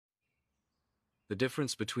The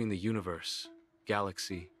difference between the universe,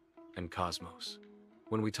 galaxy, and cosmos.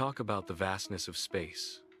 When we talk about the vastness of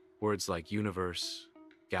space, words like universe,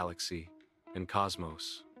 galaxy, and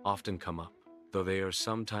cosmos often come up, though they are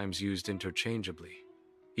sometimes used interchangeably.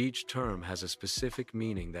 Each term has a specific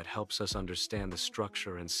meaning that helps us understand the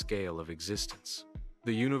structure and scale of existence.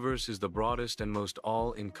 The universe is the broadest and most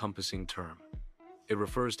all-encompassing term. It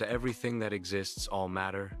refers to everything that exists, all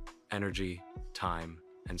matter, energy, time,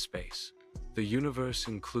 and space. The universe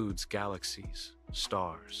includes galaxies,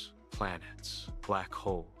 stars, planets, black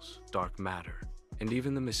holes, dark matter, and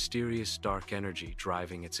even the mysterious dark energy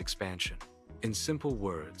driving its expansion. In simple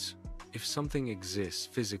words, if something exists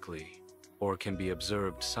physically or can be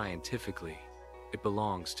observed scientifically, it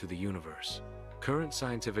belongs to the universe. Current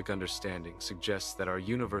scientific understanding suggests that our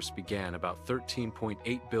universe began about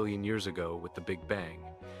 13.8 billion years ago with the Big Bang,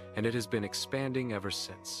 and it has been expanding ever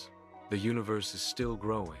since. The universe is still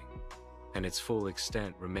growing, and its full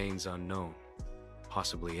extent remains unknown,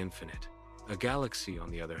 possibly infinite. A galaxy, on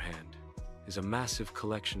the other hand, is a massive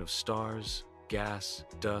collection of stars, gas,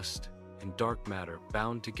 dust, and dark matter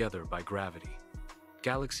bound together by gravity.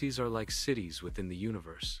 Galaxies are like cities within the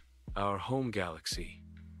universe. Our home galaxy,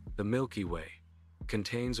 the Milky Way,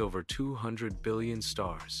 contains over 200 billion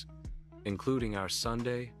stars. Including our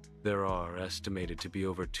Sun. There are estimated to be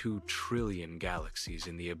over 2 trillion galaxies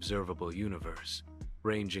in the observable universe,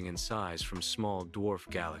 ranging in size from small dwarf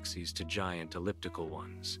galaxies to giant elliptical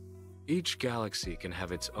ones. Each galaxy can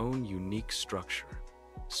have its own unique structure,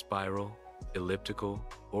 spiral, elliptical,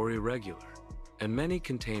 or irregular, and many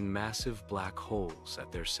contain massive black holes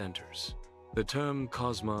at their centers. The term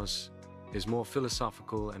cosmos is more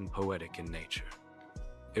philosophical and poetic in nature.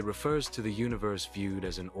 It refers to the universe viewed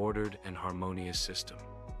as an ordered and harmonious system.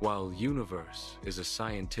 While universe is a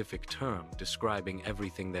scientific term describing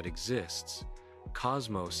everything that exists,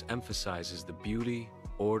 cosmos emphasizes the beauty,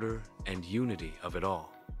 order, and unity of it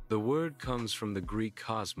all. The word comes from the Greek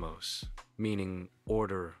kosmos, meaning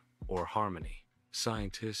order or harmony.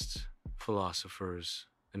 Scientists, philosophers,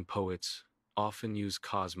 and poets often use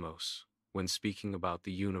cosmos when speaking about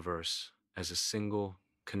the universe as a single,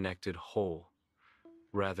 connected whole,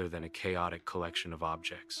 rather than a chaotic collection of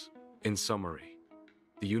objects. In summary,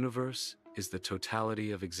 the universe is the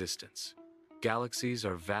totality of existence. Galaxies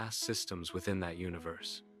are vast systems within that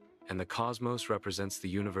universe, and the cosmos represents the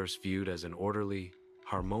universe viewed as an orderly,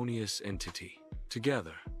 harmonious entity.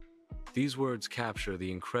 Together, these words capture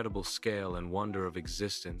the incredible scale and wonder of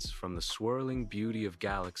existence, from the swirling beauty of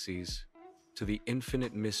galaxies to the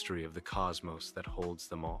infinite mystery of the cosmos that holds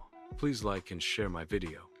them all. Please like and share my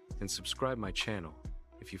video, and subscribe my channel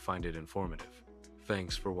if you find it informative.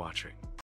 Thanks for watching.